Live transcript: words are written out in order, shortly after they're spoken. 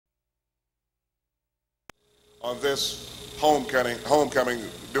on this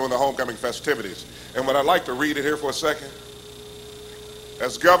doing the homecoming festivities. And what I'd like to read it here for a second.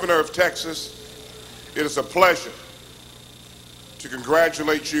 As governor of Texas, it is a pleasure to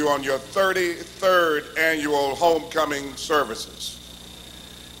congratulate you on your 33rd annual homecoming services.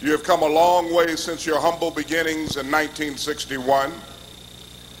 You have come a long way since your humble beginnings in 1961.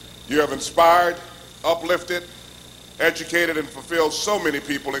 You have inspired, uplifted, educated, and fulfilled so many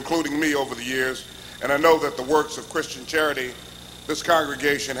people, including me, over the years. And I know that the works of Christian charity this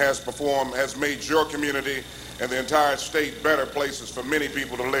congregation has performed has made your community and the entire state better places for many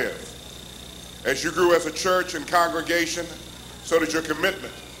people to live. As you grew as a church and congregation, so did your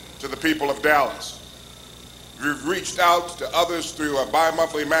commitment to the people of Dallas. You've reached out to others through a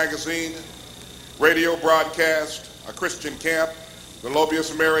bi-monthly magazine, radio broadcast, a Christian camp, the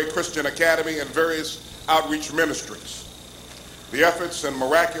Lobius Mary Christian Academy, and various outreach ministries. The efforts and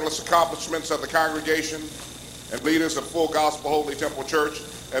miraculous accomplishments of the congregation and leaders of Full Gospel Holy Temple Church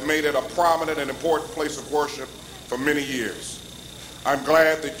have made it a prominent and important place of worship for many years. I'm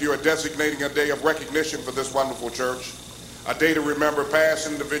glad that you are designating a day of recognition for this wonderful church, a day to remember past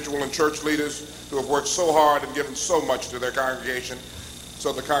individual and church leaders who have worked so hard and given so much to their congregation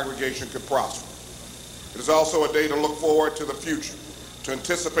so the congregation could prosper. It is also a day to look forward to the future, to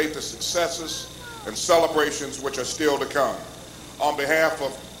anticipate the successes and celebrations which are still to come. On behalf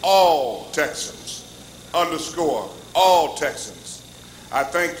of all Texans, all Texans, I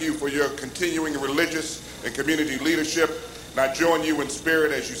thank you for your continuing religious and community leadership, and I join you in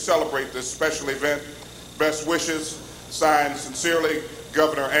spirit as you celebrate this special event. Best wishes, signed sincerely,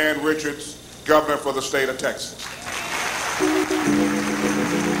 Governor Ann Richards, Governor for the state of Texas.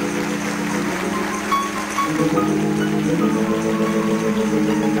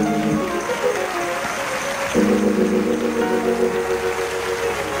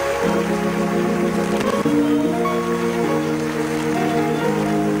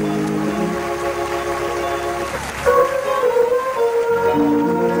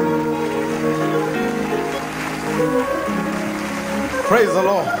 Praise the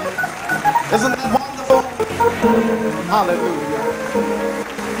Lord. Isn't that wonderful? Hallelujah.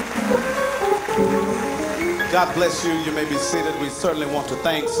 God bless you. You may be seated. We certainly want to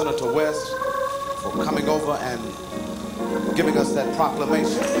thank Senator West for coming over and giving us that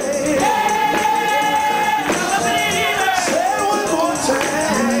proclamation. Say it one more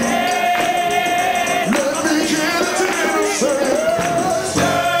time. Let me hear the tenor say.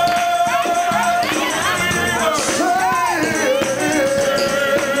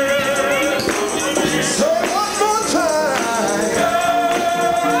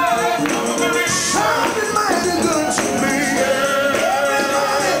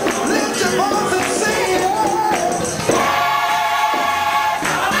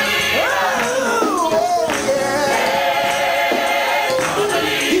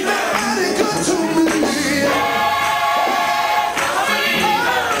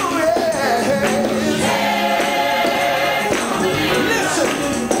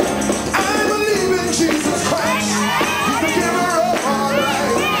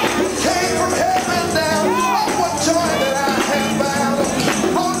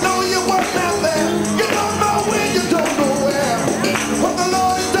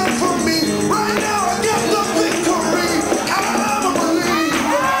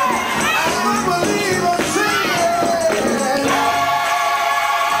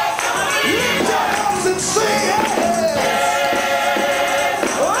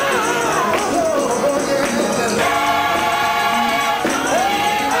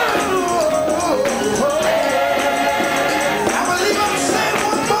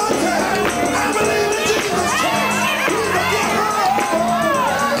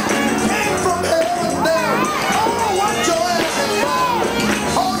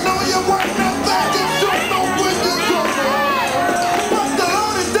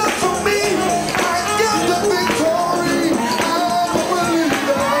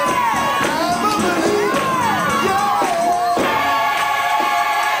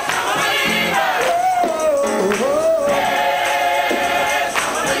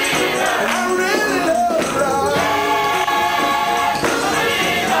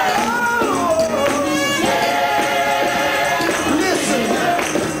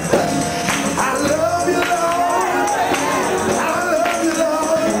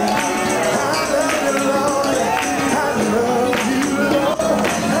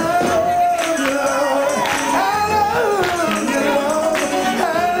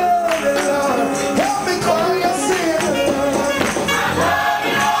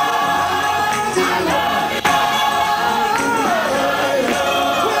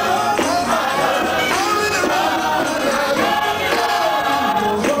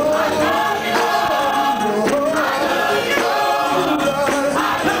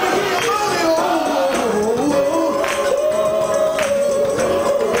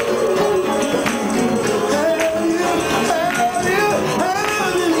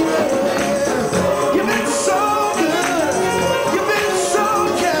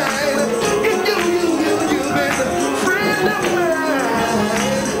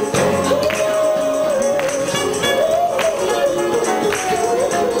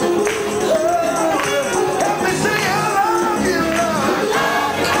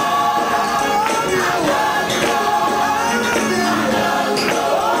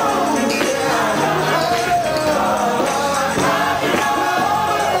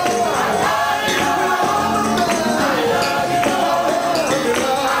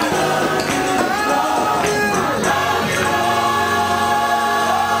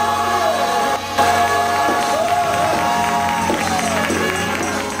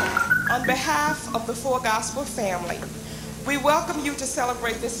 behalf of the Full Gospel family, we welcome you to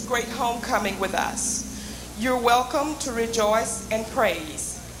celebrate this great homecoming with us. You're welcome to rejoice and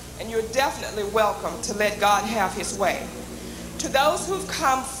praise, and you're definitely welcome to let God have his way. To those who've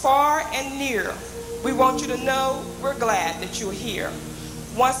come far and near, we want you to know we're glad that you're here.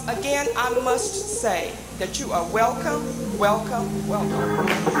 Once again, I must say that you are welcome, welcome,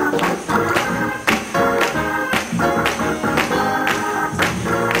 welcome.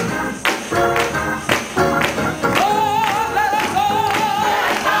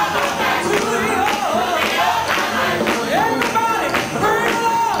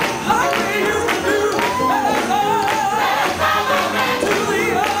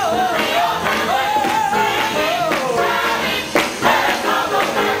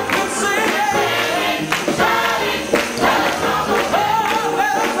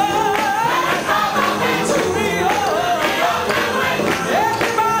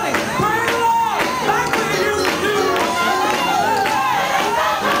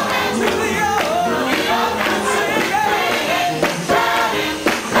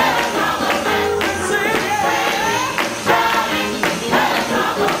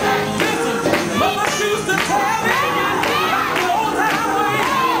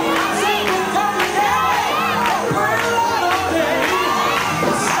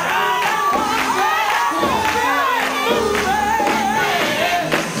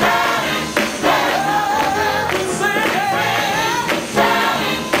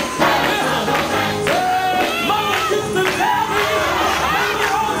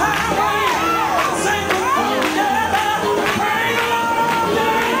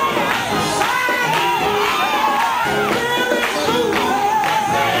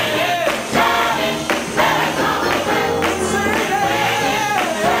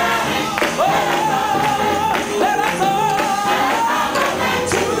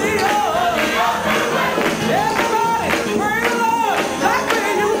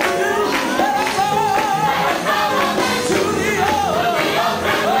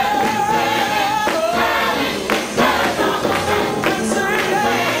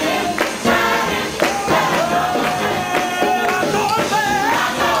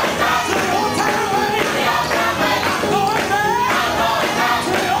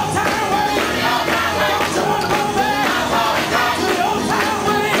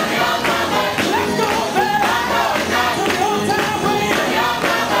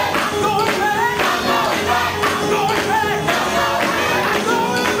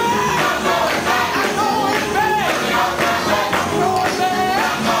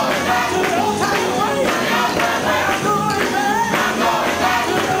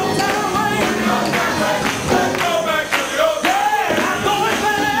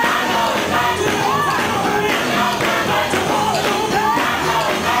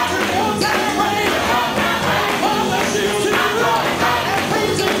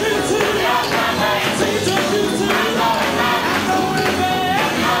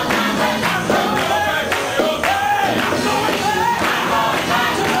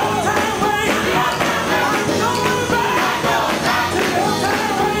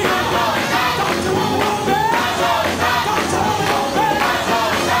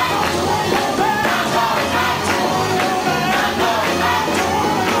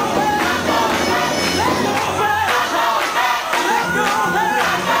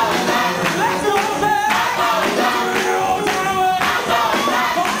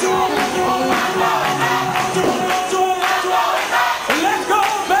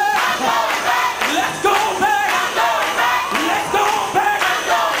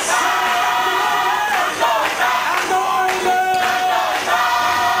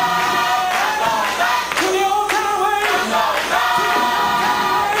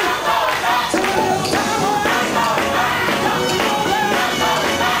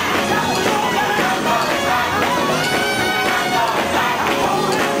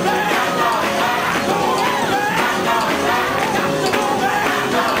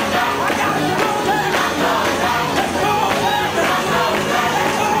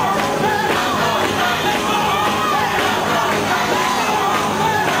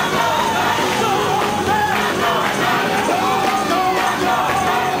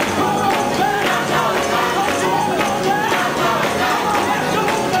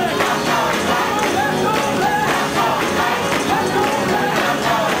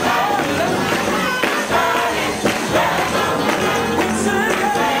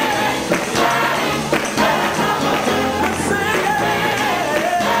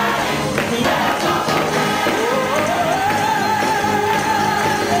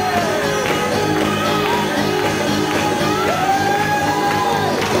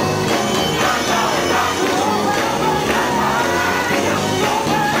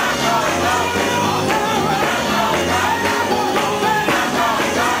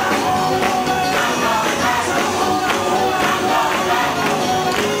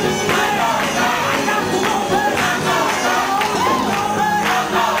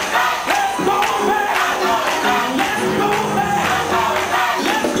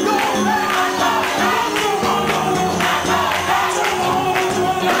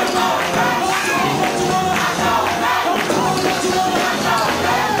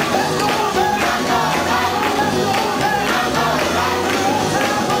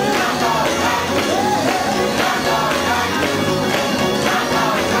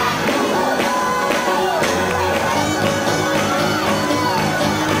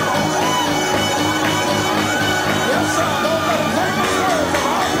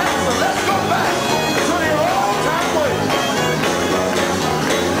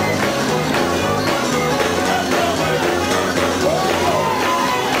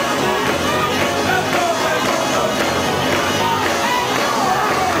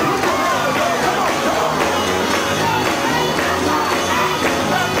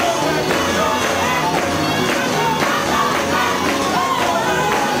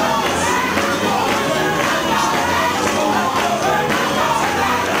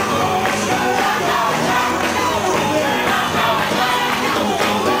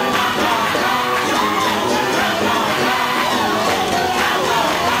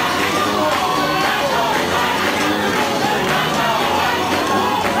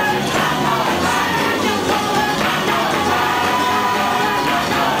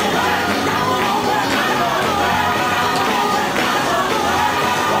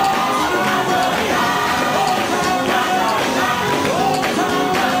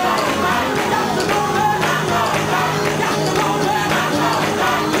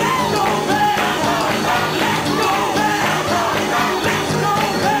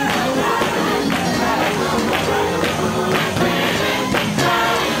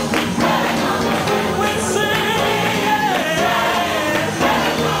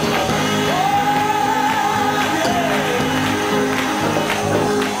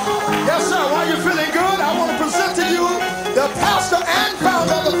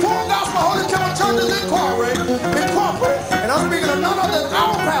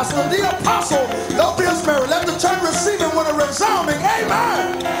 pastor, the apostle of this marriage. Let the church receive him with a resounding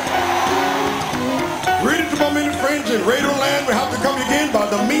amen. Greetings to my many friends in Rewound. We have to come again by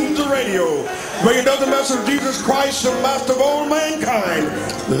the means of radio, bringing another message of Jesus Christ, the master of all mankind,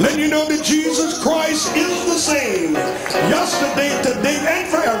 letting you know that Jesus Christ is the same yesterday, today, and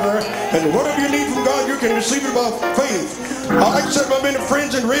forever. And whatever you need from God, you can receive it by faith. Like I said, my many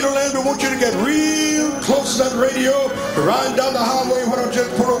friends in Rewound, we want you to get real close to that radio, riding down the highway. Why don't you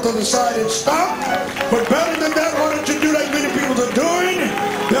just pull up to the side and stop? But better than that, why don't you do like many people are doing?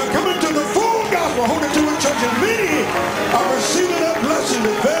 They're coming to the full gospel, holding to a church, and many are receiving that blessing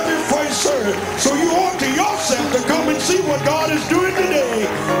the very first service. So you ought to yourself to come and see what God is doing today.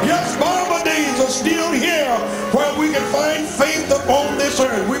 Yes, Bible days are still here where we can find faith upon this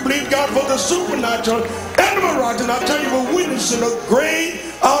earth. We believe God for the supernatural and the miraculous. And I tell you, we're witnessing a great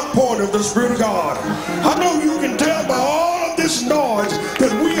outpouring of the Spirit of God. I know you can tell by all of this noise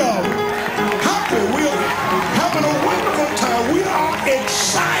that we are happy. We are having a wonderful time. We are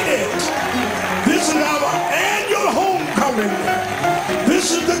excited. This is our annual homecoming.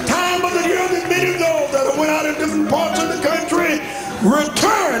 This is the time of the year that many of those that went out in different parts of the country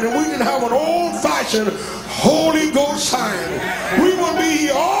return, and we can have an old-fashioned Holy Ghost sign. We will be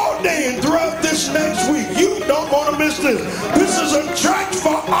here all day and throughout this next week. You don't want to miss this. This is a church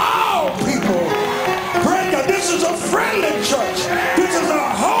for all people. Pray God, this is a friendly church. This is a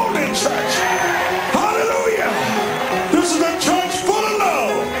holy church. Hallelujah. This is a church full of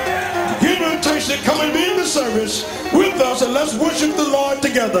love. Give you a taste and come and be in the service with us, and let's worship the Lord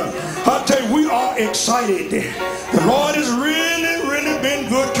together. I tell you, we are excited. The Lord has really, really been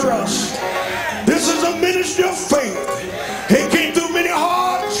good to us. This is a ministry of faith. He came through many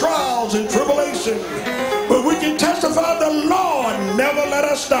hard trials and tribulations, but we can testify the Lord never let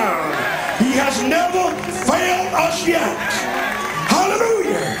us down. He has never failed us yet.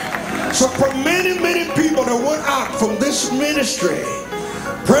 Hallelujah. So for many, many people that went out from this ministry,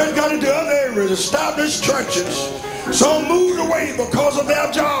 prayer got into other areas, established churches. Some moved away because of their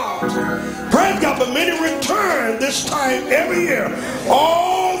jobs. Praise God, but many return this time every year.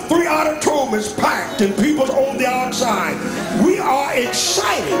 All three auditoriums is packed and people on the outside. We are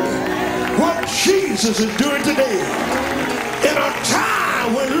excited what Jesus is doing today. In a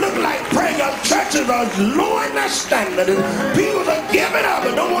time when it looks like praise God, churches are lowering their standard and people are giving up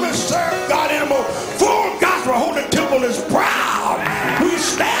and don't want to serve God anymore. Full gospel, holy temple is proud. We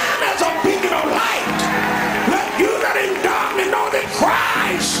stand as a beacon of light. You that in darkness know that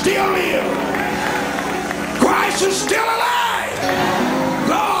Christ still lives. Christ is still alive.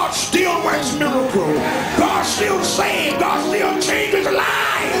 God still works miracles. God still saves. God still changes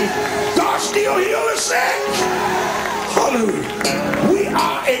lives. God still heals the sick. Hallelujah. We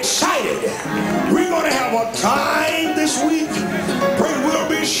are excited. We're going to have a time this week. Pray we'll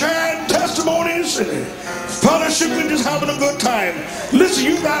be sharing testimonies and fellowship and just having a good time. Listen,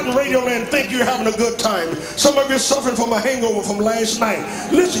 you out in Radio Land think you're having a good time. Some of you are suffering from a hangover from last night.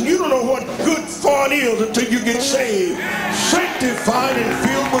 Listen, you don't know what good fun is until you get saved, sanctified, and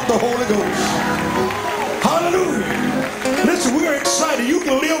filled with the Holy Ghost. Hallelujah. Listen, we're excited. You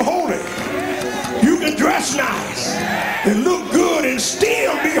can live holy. You can dress nice and look good and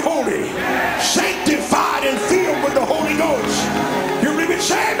still be holy, sanctified and filled with the Holy Ghost. You believe it?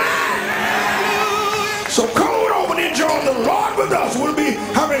 Say amen. So come on over and enjoy the Lord with us. We'll be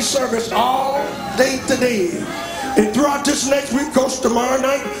having service all day today. And throughout this next week, because tomorrow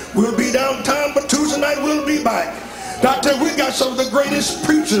night we'll be downtown, but Tuesday night we'll be back. Doctor, we got some of the greatest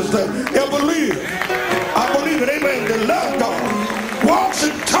preachers that ever lived. I believe it, amen. They love God, walks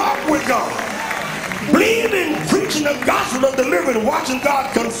and talk with God, believing, preaching the gospel of deliverance, watching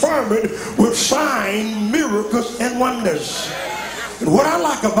God confirm it with signs, miracles, and wonders. And what I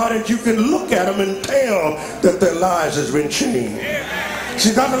like about it, you can look at them and tell that their lives has been changed.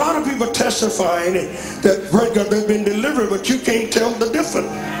 See, there's a lot of people testifying that they've been delivered, but you can't tell the difference.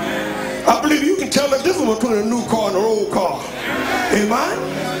 I believe you can tell the difference between a new car and an old car. Amen?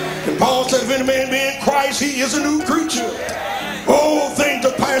 And Paul said, if any man be in Christ, he is a new creature. All things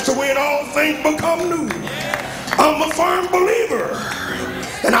are passed away and all things become new. I'm a firm believer.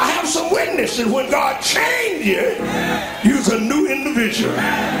 And I have some witnesses. When God changed you, you're a new individual.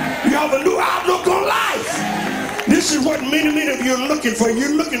 You have a new outlook on life. This is what many of you are looking for.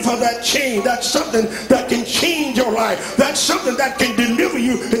 You're looking for that change. That's something that can change your life. That's something that can deliver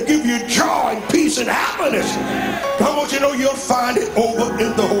you and give you joy and peace and happiness. I want you to know you'll find it over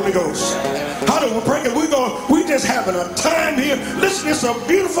in the Holy Ghost. We're just having a time here. Listen, it's a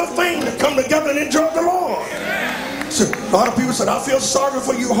beautiful thing to come together and enjoy the Lord. So, A lot of people said, I feel sorry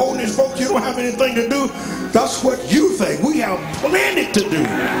for you holiness folks. You don't have anything to do. That's what you think. We have plenty to do.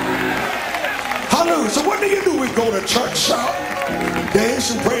 Hallelujah. So what do? We go to church, shout,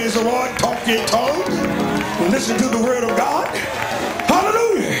 dance and praise the Lord, talk in tongues, and listen to the word of God.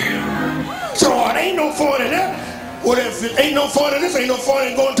 Hallelujah. So it ain't no fun in that. Well, if it ain't no fun in this, ain't no fun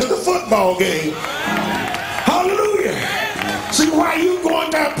in going to the football game. Hallelujah. See, while you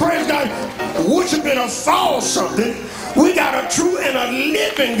going down, praise God, worshiping a false something, we got a true and a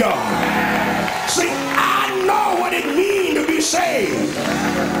living God. See, I know what it means to be saved.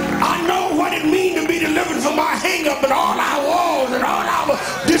 I know what it means to be delivered from our hang-up and all our walls and all our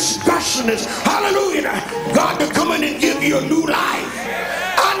discussions. Hallelujah. God to come in and give you a new life.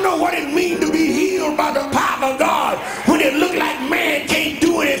 I know what it means to be healed by the power of God. When it look like man can't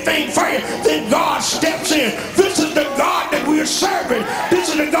do anything for you, then God steps in. This is the God that we're serving. This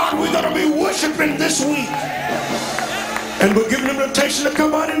is the God we're going to be worshiping this week. And we're giving them an invitation to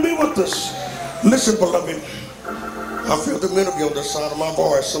come out and be with us. Listen, beloved. I feel the men of you on the side of my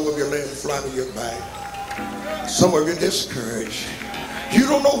voice. Some of you laying flat on your back. Some of you discouraged. You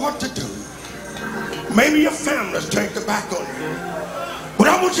don't know what to do. Maybe your family's turned their back on you. But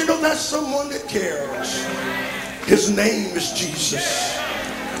I want you to know there's someone that cares. His name is Jesus.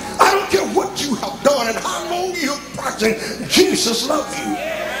 I don't care what you have done and how long you've practiced. Jesus loves you.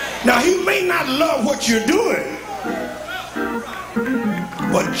 Now, he may not love what you're doing,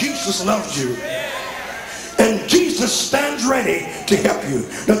 but Jesus loves you. And Jesus stands ready to help you.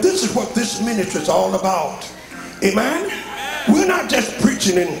 Now, this is what this ministry is all about. Amen? We're not just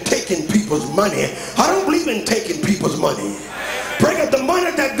preaching and taking people's money. I don't believe in taking people's money. Bring up the money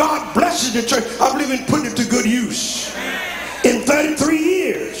that God blesses the church. I believe in putting it to good use. In 33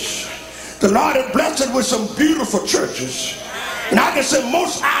 years, the Lord has blessed it with some beautiful churches. And I can say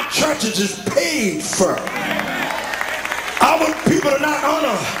most of our churches is paid for. Our people are not on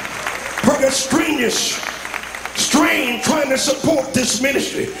a strenuous strain trying to support this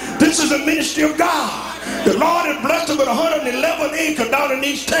ministry. This is a ministry of God. The Lord has blessed us with 111 acres down in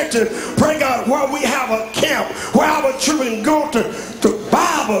East Texas. Pray God, where we have a camp, where our children go to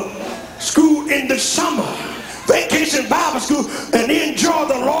Bible school in the summer, vacation Bible school, and enjoy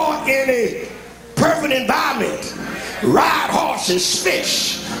the Lord in a perfect environment. Ride horses,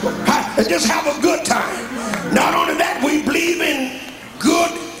 fish, and just have a good time. Not only that, we believe in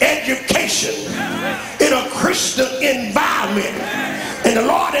good education in a Christian environment. And the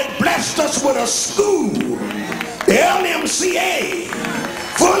Lord has blessed us with a school, the LMCA,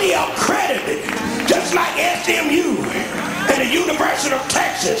 fully accredited, just like SMU and the University of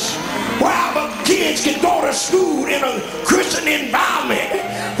Texas, where our kids can go to school in a Christian environment,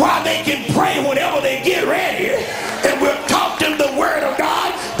 while they can pray whenever they get ready. And we'll talk them the word of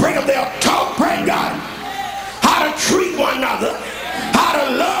God, bring them their talk, pray God, how to treat one another, how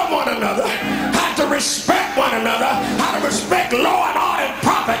to love one another, how to respect one another, how to respect law and order and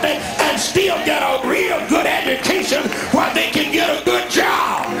property, and still get a real good education where they can get a good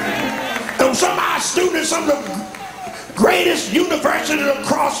job. And some of our students, some of the greatest universities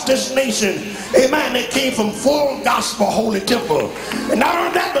across this nation, amen, they came from full gospel holy temple. And not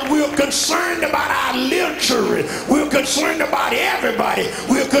only that, but we're concerned about our little children. We're concerned about everybody.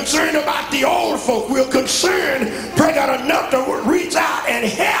 We're concerned about the old folk. We're concerned, pray God, enough to reach out and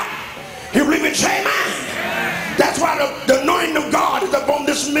help. You believe it? Say amen. That's why the anointing of God is upon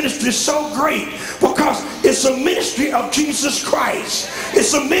this ministry so great, because it's a ministry of Jesus Christ.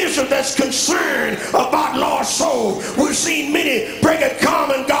 It's a ministry that's concerned about lost souls. We've seen many bring it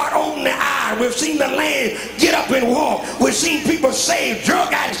come and God open their eyes. We've seen the lame get up and walk. We've seen people saved,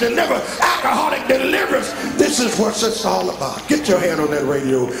 drug addicts delivered, alcoholic deliverance. This is what it's all about. Get your hand on that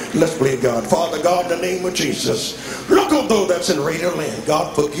radio. Let's believe God. Father God, in the name of Jesus, look on those that's in radio land.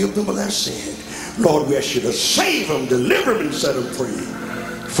 God, forgive them of their sin. Lord, we ask you to save them, deliver them, and set them free.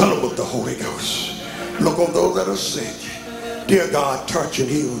 Fill them with the Holy Ghost. Look on those that are sick. Dear God, touch and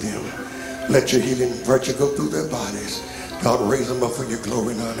heal them. Let your healing virtue go through their bodies. God, raise them up for your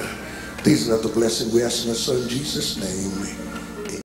glory and honor. These are the blessings we ask in the Son Jesus' name.